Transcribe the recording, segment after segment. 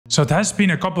So it has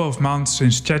been a couple of months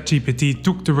since ChatGPT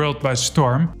took the world by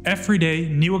storm. Every day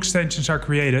new extensions are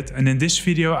created, and in this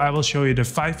video I will show you the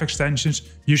 5 extensions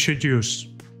you should use.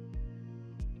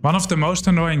 One of the most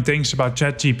annoying things about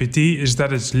ChatGPT is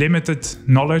that it's limited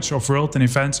knowledge of world and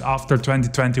events after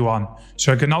 2021.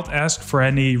 So I cannot ask for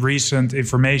any recent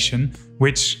information,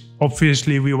 which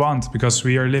obviously we want because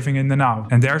we are living in the now.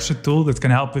 And there's a tool that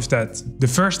can help with that. The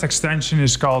first extension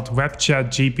is called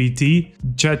ChatGPT,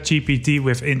 ChatGPT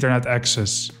with internet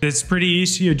access. It's pretty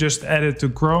easy, you just add it to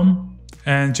Chrome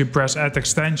and you press add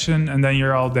extension and then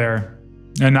you're all there.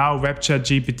 And now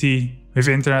ChatGPT with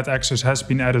internet access has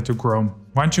been added to Chrome.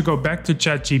 Once you go back to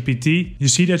ChatGPT, you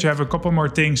see that you have a couple more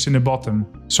things in the bottom.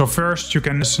 So first you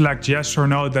can select yes or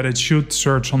no that it should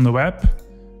search on the web.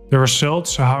 The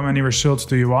results, so how many results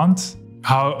do you want?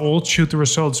 How old should the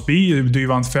results be? Do you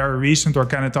want very recent or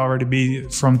can it already be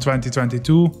from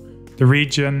 2022? The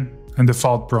region and the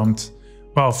default prompt.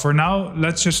 Well, for now,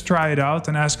 let's just try it out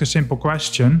and ask a simple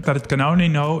question that it can only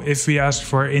know if we ask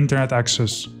for internet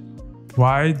access.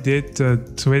 Why did the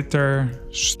Twitter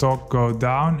stock go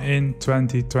down in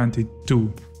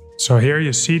 2022? So here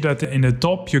you see that in the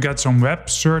top you get some web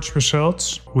search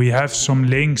results. We have some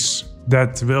links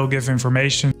that will give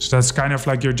information. So that's kind of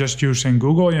like you're just using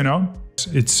Google, you know.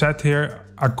 It's set here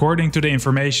according to the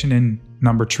information in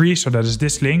number 3, so that is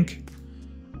this link.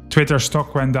 Twitter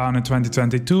stock went down in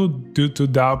 2022 due to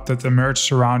doubt that emerged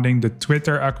surrounding the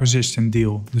Twitter acquisition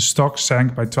deal. The stock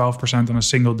sank by 12% on a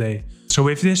single day. So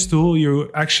with this tool, you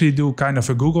actually do kind of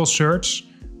a Google search,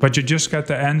 but you just get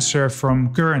the answer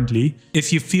from currently.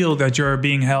 If you feel that you're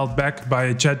being held back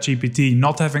by ChatGPT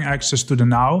not having access to the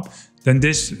now, then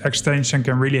this extension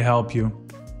can really help you.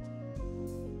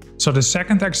 So the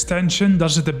second extension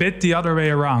does it a bit the other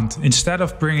way around. Instead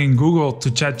of bringing Google to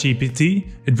ChatGPT,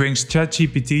 it brings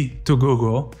ChatGPT to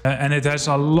Google. And it has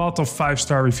a lot of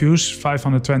 5-star reviews,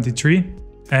 523.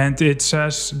 And it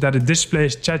says that it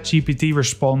displays ChatGPT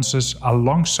responses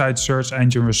alongside search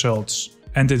engine results.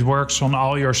 And it works on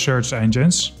all your search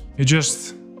engines. You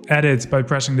just add it by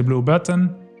pressing the blue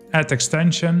button, add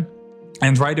extension.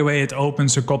 And right away it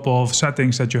opens a couple of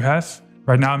settings that you have.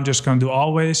 Right now I'm just going to do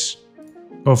always.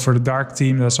 Go for the dark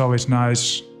theme, that's always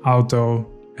nice. Auto,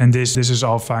 and this is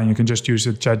all fine. You can just use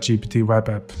the ChatGPT web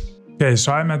app. Okay,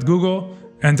 so I'm at Google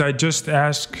and I just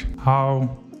ask,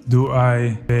 how do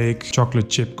I bake chocolate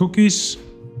chip cookies?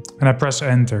 And I press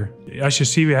enter. As you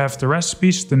see, we have the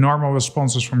recipes, the normal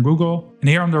responses from Google. And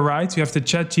here on the right, you have the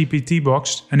ChatGPT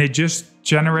box, and it just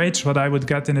generates what I would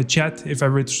get in a chat if I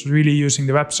was really using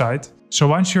the website. So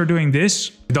once you're doing this,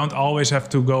 you don't always have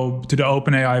to go to the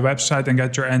OpenAI website and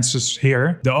get your answers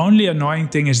here. The only annoying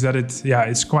thing is that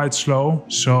it's quite slow.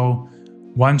 So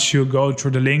once you go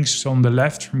through the links on the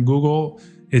left from Google,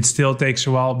 it still takes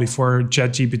a while before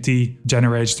ChatGPT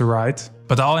generates the right.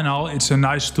 But all in all, it's a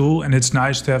nice tool and it's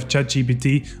nice to have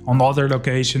ChatGPT on other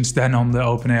locations than on the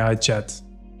OpenAI chat.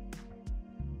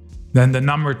 Then the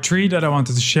number 3 that I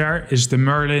wanted to share is the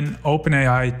Merlin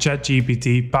OpenAI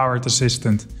ChatGPT powered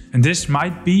assistant. And this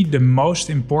might be the most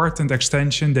important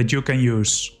extension that you can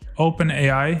use.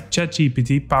 OpenAI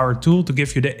ChatGPT powered tool to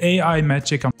give you the AI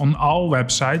magic on all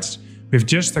websites with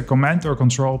just a command or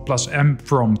control plus M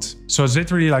prompt. So it's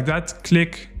literally like that,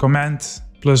 click command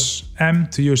plus M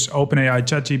to use OpenAI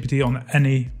ChatGPT on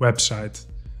any website.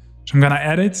 So I'm gonna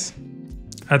add it,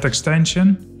 add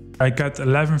extension. I get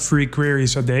 11 free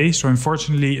queries a day, so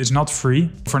unfortunately it's not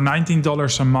free. For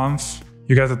 $19 a month,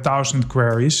 you get 1,000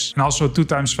 queries and also 2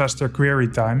 times faster query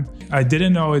time. I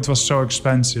didn't know it was so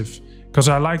expensive because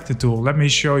I like the tool. Let me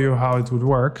show you how it would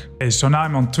work. Okay, so now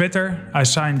I'm on Twitter, I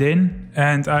signed in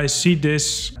and I see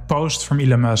this post from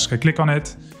Elon Musk. I click on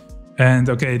it and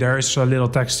okay, there is a little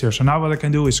text here. So now what I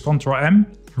can do is Ctrl M.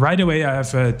 Right away I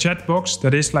have a chat box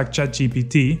that is like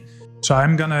ChatGPT. So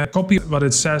I'm gonna copy what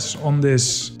it says on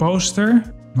this poster,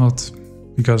 not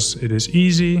because it is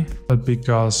easy, but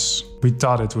because we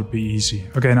thought it would be easy.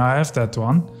 Okay, now I have that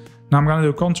one. Now I'm gonna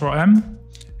do Ctrl M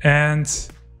and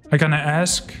I'm gonna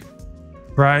ask,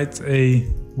 write a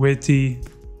witty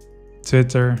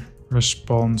Twitter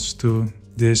response to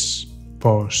this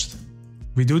post.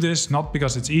 We do this not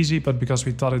because it's easy, but because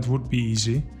we thought it would be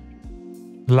easy.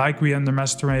 Like we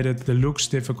underestimated the looks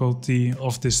difficulty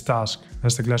of this task.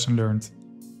 That's the lesson learned.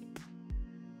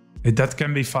 That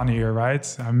can be funnier, right?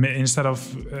 Instead of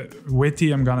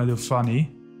witty, I'm gonna do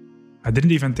funny. I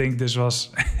didn't even think this was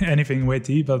anything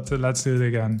witty, but let's do it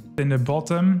again. In the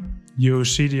bottom, you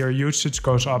see your usage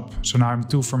goes up. So now I'm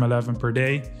 2 from 11 per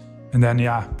day. And then,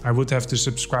 yeah, I would have to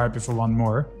subscribe if I want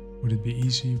more. Would it be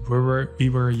easy? We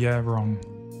were, yeah, wrong.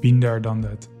 Been there, done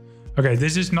that. Okay,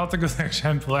 this is not a good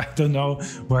example. I don't know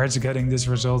where it's getting these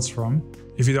results from.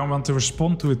 If you don't want to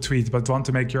respond to a tweet but want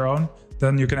to make your own,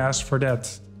 then you can ask for that.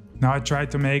 Now I tried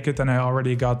to make it and I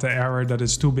already got the error that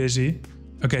it's too busy.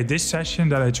 Okay, this session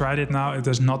that I tried it now, it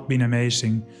has not been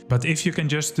amazing. But if you can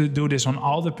just do this on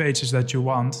all the pages that you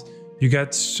want, you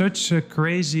get such a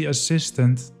crazy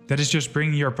assistant that is just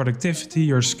bringing your productivity,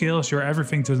 your skills, your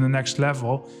everything to the next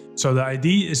level. So the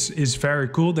idea is very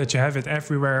cool that you have it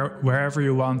everywhere, wherever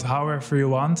you want, however you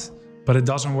want, but it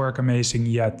doesn't work amazing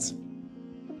yet.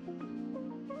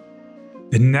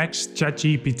 The next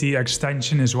ChatGPT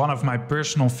extension is one of my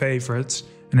personal favorites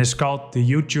and is called the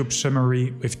YouTube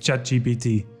summary with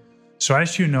ChatGPT. So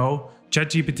as you know,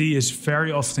 ChatGPT is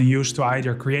very often used to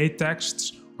either create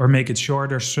texts or make it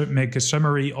shorter, make a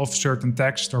summary of certain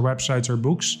text or websites or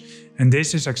books. And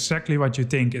this is exactly what you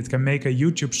think. It can make a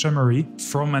YouTube summary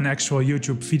from an actual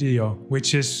YouTube video,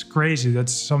 which is crazy.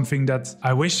 That's something that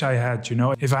I wish I had, you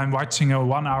know. If I'm watching a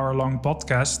 1 hour long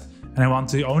podcast and I want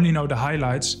to only know the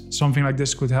highlights, something like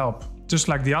this could help. Just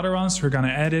like the other ones, we're gonna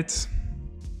add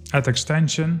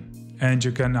extension. And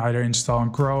you can either install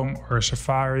on Chrome or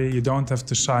Safari. You don't have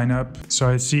to sign up. So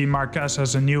I see Marquez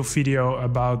has a new video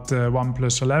about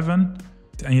OnePlus 11.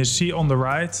 And you see on the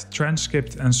right,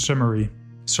 transcript and summary.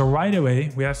 So right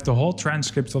away, we have the whole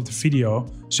transcript of the video.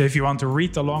 So if you want to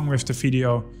read along with the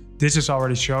video, this is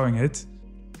already showing it.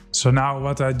 So now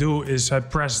what I do is I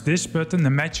press this button, the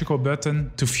magical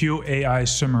button, to view AI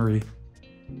summary.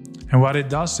 And what it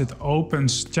does, it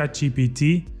opens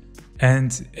ChatGPT.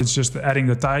 And it's just adding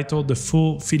the title, the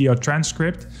full video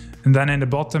transcript. And then in the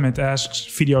bottom it asks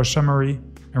video summary.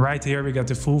 And right here we get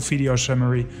the full video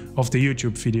summary of the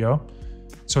YouTube video.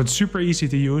 So it's super easy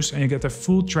to use and you get a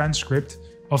full transcript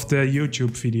of the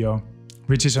YouTube video,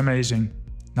 which is amazing.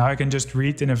 Now I can just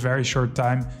read in a very short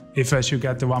time if I should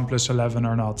get the OnePlus 11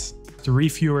 or not. The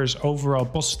reviewer is overall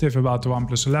positive about the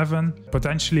OnePlus 11,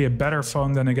 potentially a better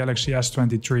phone than the Galaxy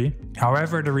S23.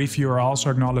 However, the reviewer also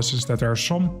acknowledges that there are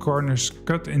some corners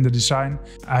cut in the design.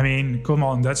 I mean, come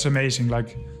on, that's amazing.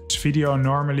 Like, this video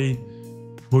normally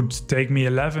would take me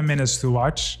 11 minutes to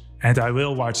watch, and I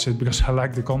will watch it because I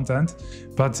like the content.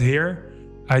 But here,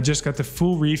 I just got the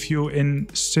full review in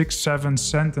 6-7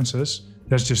 sentences.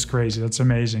 That's just crazy, that's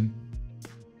amazing.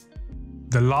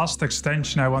 The last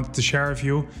extension I wanted to share with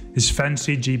you is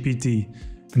Fancy GPT.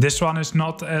 And this one is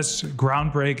not as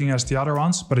groundbreaking as the other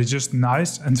ones, but it's just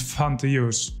nice and fun to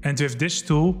use. And with this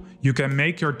tool, you can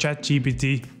make your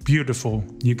ChatGPT beautiful.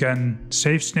 You can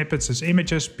save snippets as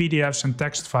images, PDFs and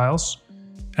text files,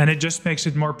 and it just makes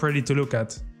it more pretty to look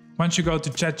at. Once you go to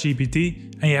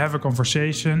ChatGPT and you have a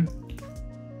conversation,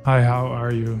 hi, how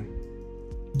are you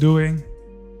doing?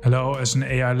 Hello, as an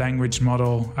AI language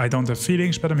model, I don't have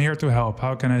feelings, but I'm here to help.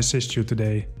 How can I assist you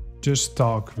today? Just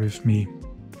talk with me.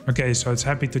 Okay, so it's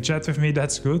happy to chat with me,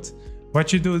 that's good.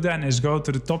 What you do then is go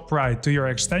to the top right to your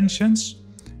extensions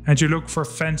and you look for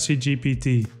Fancy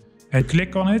GPT and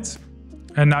click on it.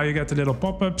 And now you get a little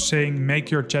pop-up saying,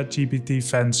 make your ChatGPT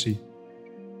fancy.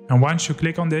 And once you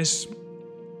click on this,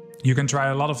 you can try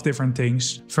a lot of different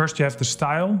things. First, you have the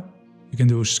style. You can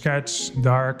do sketch,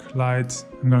 dark, light.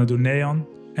 I'm gonna do neon.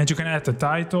 And you can add the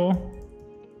title,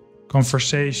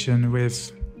 conversation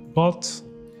with bot.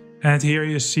 And here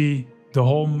you see the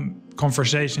whole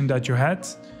conversation that you had.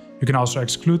 You can also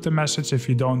exclude the message if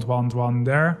you don't want one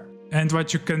there. And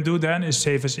what you can do then is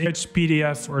save as image,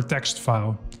 PDF or text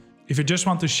file. If you just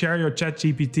want to share your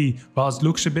ChatGPT while it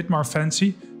looks a bit more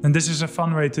fancy, then this is a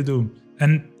fun way to do.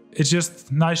 And it's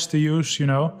just nice to use, you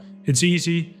know. It's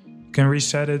easy, you can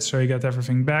reset it so you get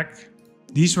everything back.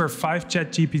 These were 5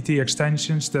 ChatGPT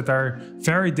extensions that are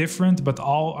very different, but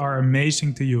all are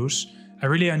amazing to use. I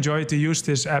really enjoyed to use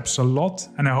these apps a lot,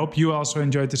 and I hope you also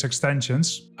enjoyed these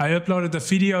extensions. I uploaded a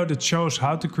video that shows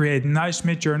how to create nice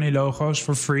Midjourney logos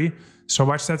for free, so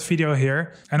watch that video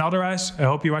here. And otherwise, I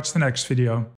hope you watch the next video.